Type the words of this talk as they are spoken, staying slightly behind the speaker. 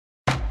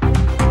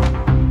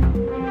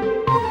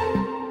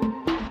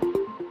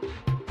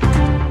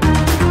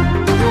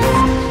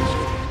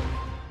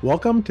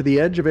Welcome to the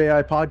Edge of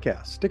AI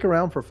podcast. Stick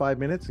around for 5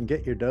 minutes and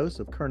get your dose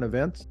of current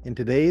events in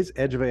today's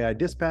Edge of AI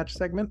dispatch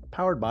segment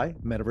powered by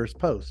Metaverse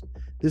Post.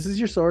 This is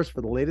your source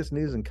for the latest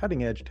news in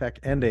cutting edge tech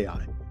and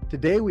AI.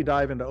 Today, we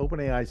dive into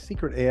OpenAI's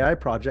secret AI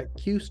project,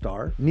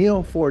 Q-Star,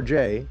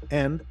 Neo4j,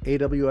 and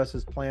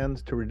AWS's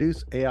plans to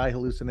reduce AI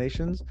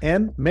hallucinations,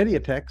 and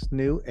Mediatek's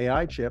new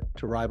AI chip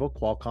to rival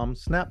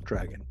Qualcomm's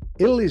Snapdragon.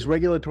 Italy's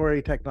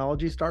regulatory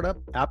technology startup,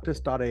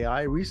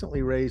 Aptus.ai,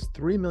 recently raised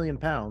 £3 million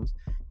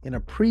in a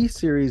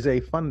pre-Series A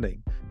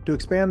funding to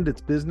expand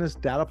its business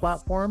data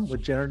platform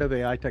with generative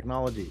AI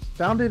technologies.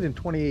 Founded in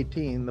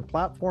 2018, the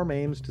platform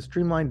aims to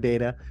streamline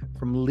data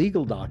from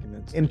legal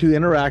documents into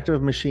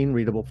interactive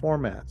machine-readable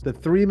formats. The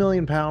 £3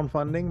 million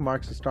funding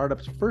marks the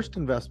startup's first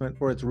investment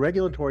for its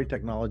regulatory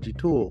technology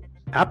tool.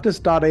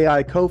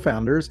 Aptus.ai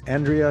co-founders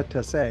Andrea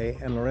Tesse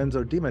and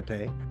Lorenzo Di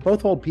Mattei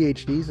both hold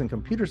PhDs in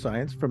computer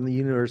science from the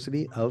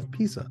University of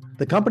Pisa.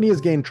 The company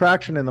has gained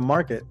traction in the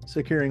market,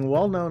 securing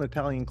well-known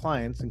Italian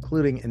clients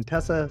including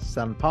Intesa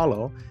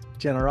Sanpaolo,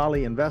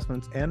 Generali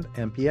Investments, and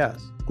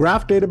MPS.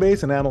 Graph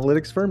database and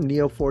analytics firm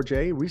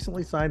Neo4j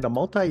recently signed a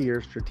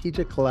multi-year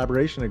strategic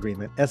collaboration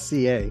agreement,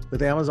 SCA,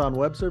 with Amazon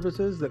Web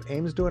Services that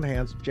aims to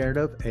enhance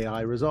generative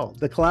AI results.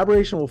 The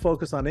collaboration will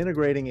focus on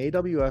integrating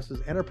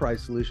AWS's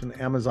enterprise solution,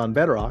 Amazon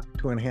Bedrock,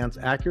 to enhance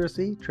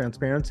accuracy,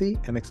 transparency,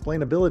 and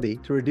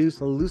explainability to reduce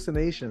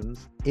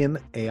hallucinations in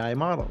AI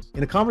models.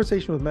 In a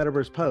conversation with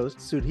Metaverse Post,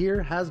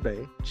 Sudhir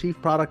Hasbe,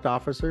 Chief Product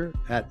Officer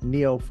at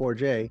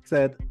Neo4j,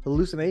 said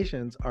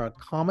hallucinations are a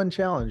common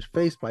challenge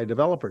faced by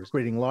developers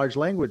creating large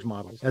language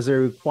models as they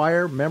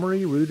require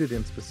memory rooted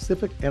in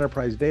specific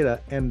enterprise data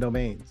and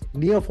domains.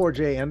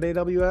 Neo4j and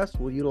AWS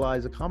will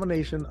utilize a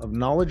combination of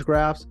knowledge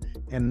graphs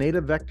and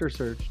native vector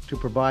search to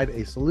provide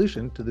a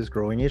solution to this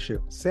growing issue.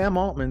 Sam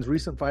Altman's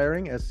recent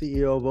firing as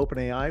CEO of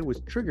OpenAI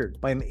was triggered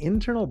by an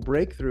internal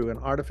breakthrough in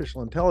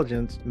artificial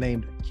intelligence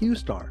named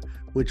Q-Star,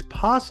 which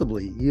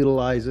possibly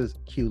utilizes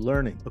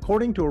Q-learning.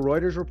 According to a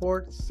Reuters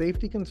report,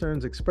 safety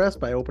concerns expressed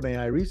by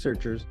OpenAI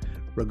researchers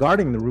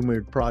regarding the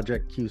rumored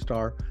project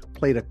Q-Star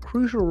played a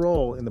crucial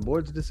role in the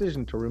board's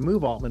decision to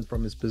remove Altman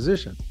from his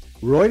position.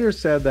 Reuters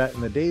said that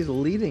in the days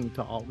leading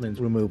to Altman's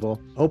removal,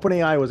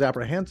 OpenAI was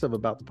apprehensive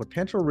about the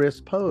potential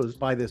risks posed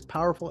by this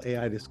powerful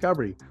AI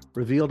discovery,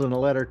 revealed in a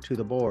letter to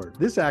the board.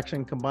 This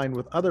action, combined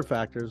with other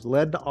factors,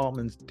 led to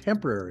Altman's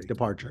temporary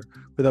departure,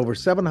 with over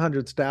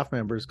 700 staff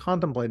members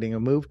contemplating a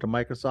move to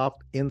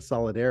Microsoft in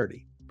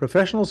solidarity.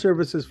 Professional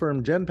services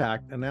firm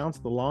Genpact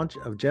announced the launch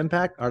of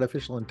Genpact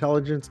Artificial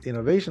Intelligence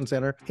Innovation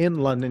Center in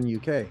London,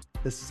 UK.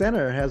 The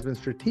center has been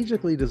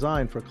strategically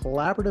designed for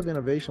collaborative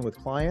innovation with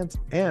clients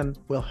and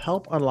will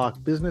help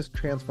unlock business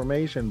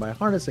transformation by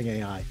harnessing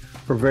AI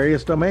for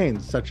various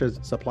domains such as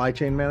supply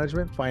chain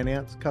management,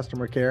 finance,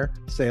 customer care,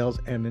 sales,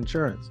 and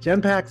insurance.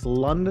 Genpact's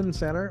London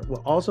Center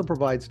will also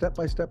provide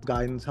step-by-step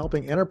guidance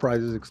helping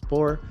enterprises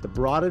explore the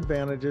broad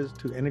advantages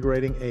to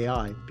integrating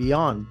AI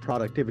beyond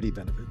productivity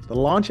benefits. The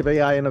launch of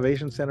AI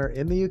Innovation Center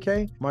in the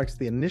UK marks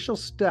the initial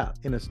step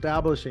in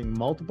establishing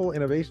multiple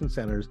innovation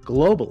centers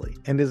globally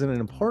and is an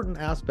important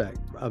aspect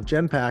of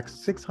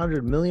Genpact's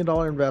 $600 million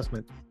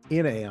investment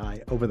in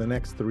AI over the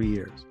next 3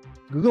 years.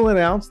 Google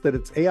announced that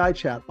its AI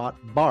chatbot,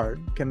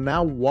 Bard, can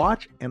now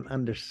watch and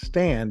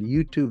understand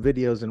YouTube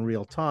videos in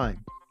real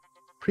time.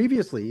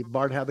 Previously,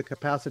 Bard had the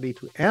capacity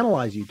to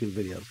analyze YouTube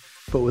videos,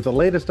 but with the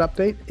latest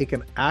update, it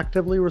can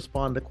actively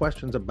respond to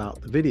questions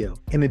about the video.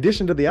 In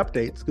addition to the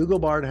updates, Google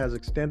Bard has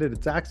extended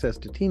its access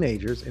to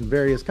teenagers in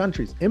various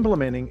countries,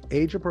 implementing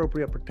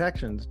age-appropriate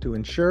protections to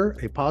ensure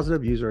a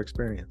positive user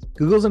experience.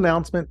 Google's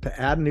announcement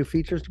to add new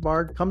features to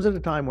Bard comes at a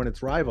time when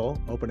its rival,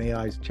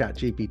 OpenAI's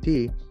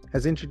ChatGPT,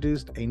 has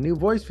introduced a new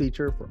voice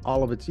feature for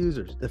all of its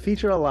users. The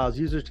feature allows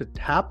users to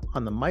tap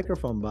on the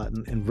microphone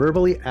button and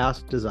verbally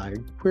ask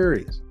desired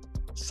queries.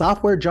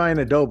 Software giant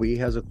Adobe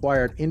has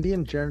acquired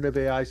Indian generative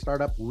AI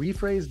startup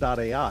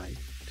Rephrase.ai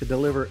to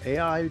deliver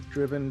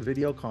AI-driven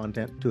video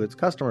content to its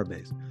customer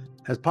base.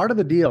 As part of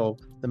the deal,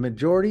 the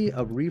majority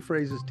of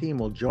Rephrase's team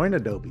will join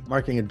Adobe,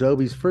 marking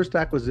Adobe's first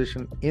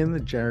acquisition in the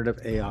generative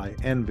AI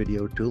and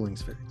video tooling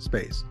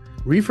space.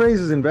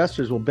 Rephrase's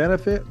investors will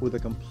benefit with a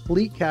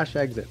complete cash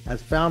exit,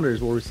 as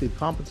founders will receive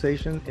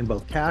compensation in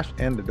both cash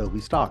and Adobe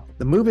stock.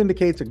 The move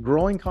indicates a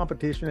growing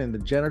competition in the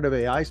generative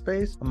AI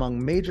space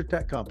among major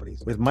tech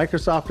companies, with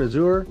Microsoft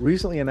Azure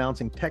recently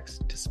announcing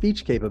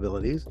text-to-speech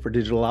capabilities for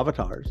digital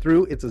avatars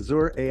through its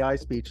Azure AI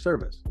speech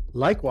service.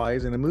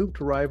 Likewise, in a move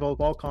to rival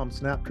Qualcomm's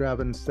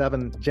Snapdragon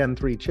 7 Gen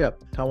 3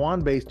 chip,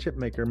 Taiwan-based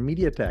chipmaker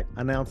Mediatek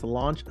announced the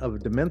launch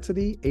of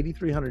Dimensity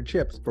 8300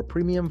 chips for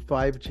premium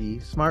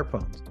 5G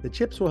smartphones. The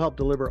chips will help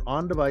deliver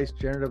on-device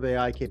generative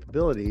AI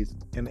capabilities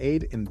and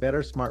aid in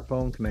better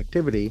smartphone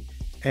connectivity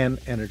and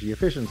energy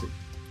efficiency.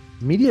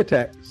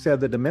 Mediatek said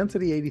the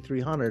Dimensity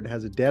 8300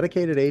 has a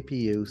dedicated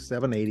APU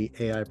 780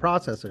 AI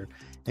processor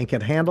and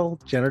can handle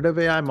generative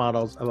AI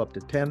models of up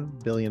to 10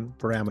 billion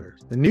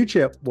parameters. The new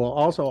chip will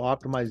also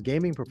optimize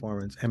gaming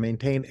performance and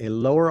maintain a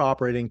lower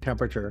operating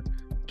temperature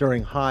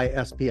during high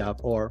SPF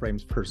or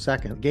frames per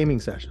second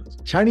gaming sessions.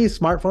 Chinese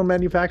smartphone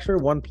manufacturer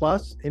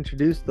OnePlus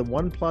introduced the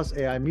OnePlus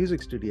AI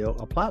Music Studio,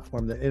 a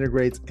platform that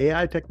integrates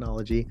AI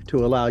technology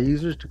to allow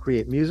users to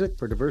create music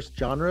for diverse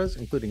genres,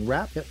 including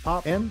rap,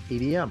 hip-hop, and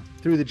EDM.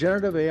 Through the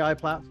generative AI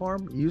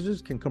platform,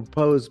 users can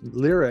compose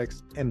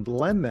lyrics and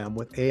blend them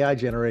with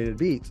AI-generated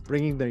beats,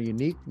 bringing their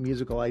unique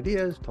musical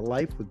ideas to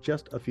life with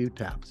just a few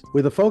taps.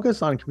 With a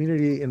focus on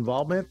community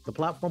involvement, the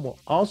platform will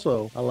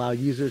also allow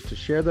users to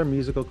share their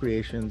musical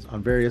creations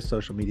on various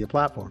social media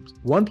platforms.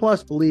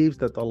 OnePlus believes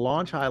that the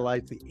launch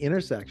highlights the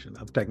intersection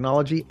of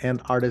technology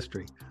and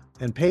artistry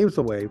and paves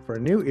the way for a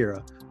new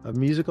era of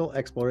musical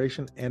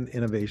exploration and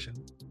innovation.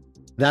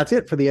 That's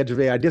it for the Edge of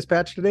AI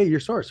Dispatch today, your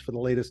source for the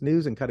latest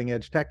news in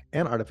cutting-edge tech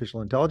and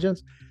artificial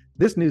intelligence.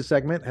 This news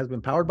segment has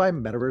been powered by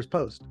Metaverse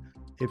Post.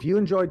 If you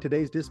enjoyed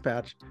today's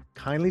dispatch,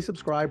 kindly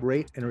subscribe,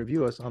 rate, and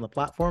review us on the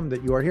platform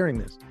that you are hearing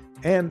this.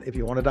 And if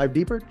you want to dive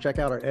deeper, check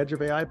out our Edge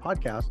of AI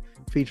podcast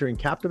featuring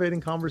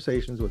captivating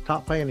conversations with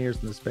top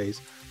pioneers in the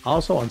space,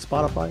 also on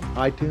Spotify,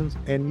 iTunes,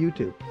 and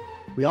YouTube.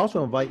 We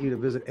also invite you to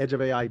visit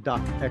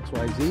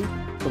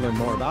edgeofai.xyz to learn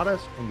more about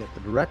us and get the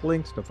direct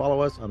links to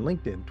follow us on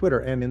LinkedIn, Twitter,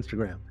 and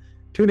Instagram.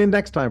 Tune in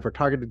next time for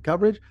targeted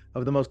coverage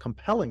of the most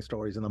compelling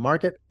stories in the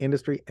market,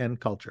 industry, and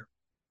culture.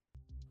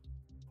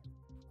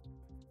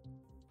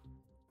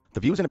 The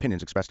views and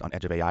opinions expressed on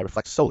Edge of AI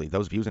reflect solely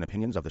those views and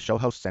opinions of the show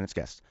hosts and its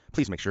guests.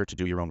 Please make sure to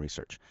do your own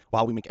research.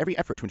 While we make every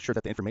effort to ensure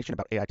that the information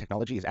about AI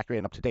technology is accurate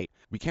and up to date,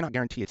 we cannot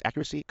guarantee its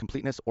accuracy,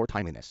 completeness, or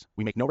timeliness.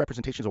 We make no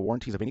representations or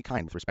warranties of any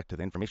kind with respect to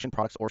the information,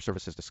 products, or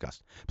services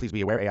discussed. Please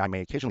be aware AI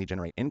may occasionally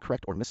generate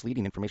incorrect or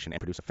misleading information and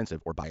produce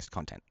offensive or biased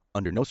content.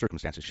 Under no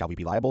circumstances shall we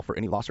be liable for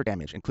any loss or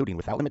damage, including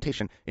without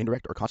limitation,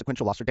 indirect or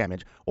consequential loss or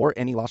damage, or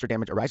any loss or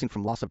damage arising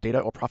from loss of data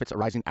or profits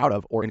arising out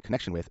of or in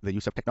connection with the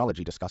use of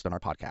technology discussed on our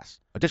podcast.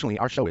 Additionally,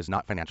 our show is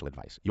not financial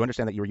advice. You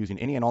understand that you are using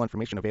any and all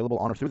information available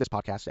on or through this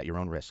podcast at your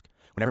own risk.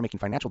 Whenever making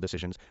financial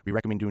decisions, we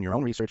recommend doing your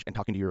own research and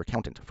talking to your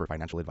accountant for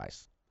financial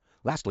advice.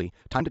 Lastly,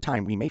 time to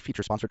time, we may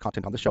feature sponsored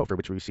content on the show for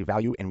which we receive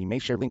value, and we may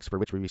share links for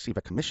which we receive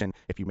a commission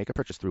if you make a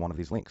purchase through one of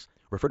these links.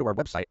 Refer to our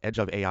website,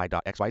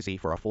 edgeofai.xyz,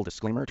 for our full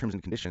disclaimer, terms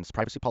and conditions,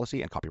 privacy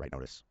policy, and copyright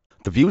notice.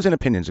 The views and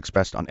opinions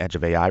expressed on Edge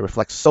of AI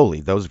reflect solely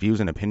those views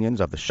and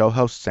opinions of the show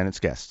hosts and its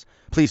guests.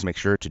 Please make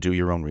sure to do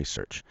your own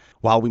research.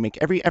 While we make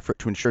every effort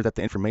to ensure that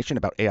the information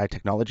about AI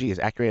technology is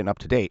accurate and up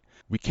to date,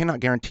 we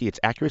cannot guarantee its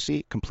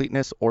accuracy,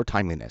 completeness, or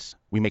timeliness.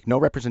 We make no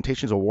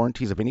representations or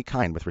warranties of any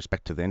kind with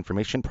respect to the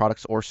information,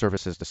 products, or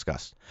services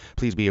discussed.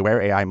 Please be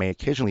aware AI may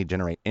occasionally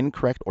generate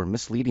incorrect or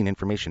misleading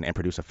information and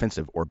produce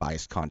offensive or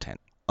biased content.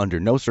 Under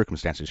no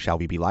circumstances shall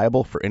we be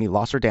liable for any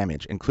loss or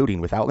damage,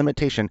 including without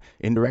limitation,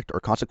 indirect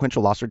or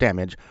consequential loss or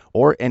damage,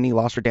 or any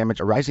loss or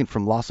damage arising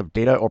from loss of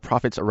data or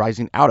profits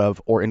arising out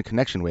of or in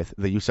connection with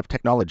the use of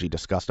technology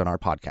discussed on our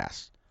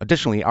podcast.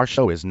 Additionally, our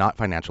show is not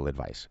financial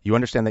advice. You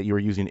understand that you are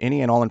using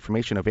any and all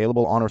information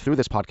available on or through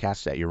this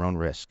podcast at your own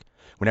risk.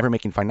 Whenever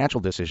making financial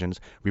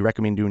decisions, we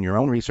recommend doing your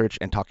own research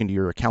and talking to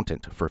your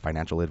accountant for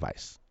financial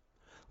advice.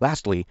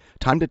 Lastly,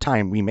 time to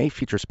time, we may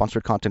feature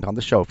sponsored content on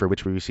the show for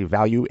which we receive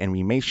value, and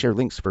we may share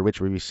links for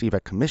which we receive a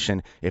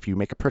commission if you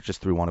make a purchase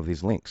through one of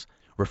these links.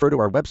 Refer to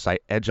our website,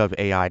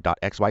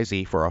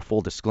 edgeofai.xyz, for our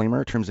full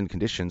disclaimer, terms and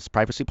conditions,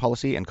 privacy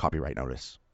policy, and copyright notice.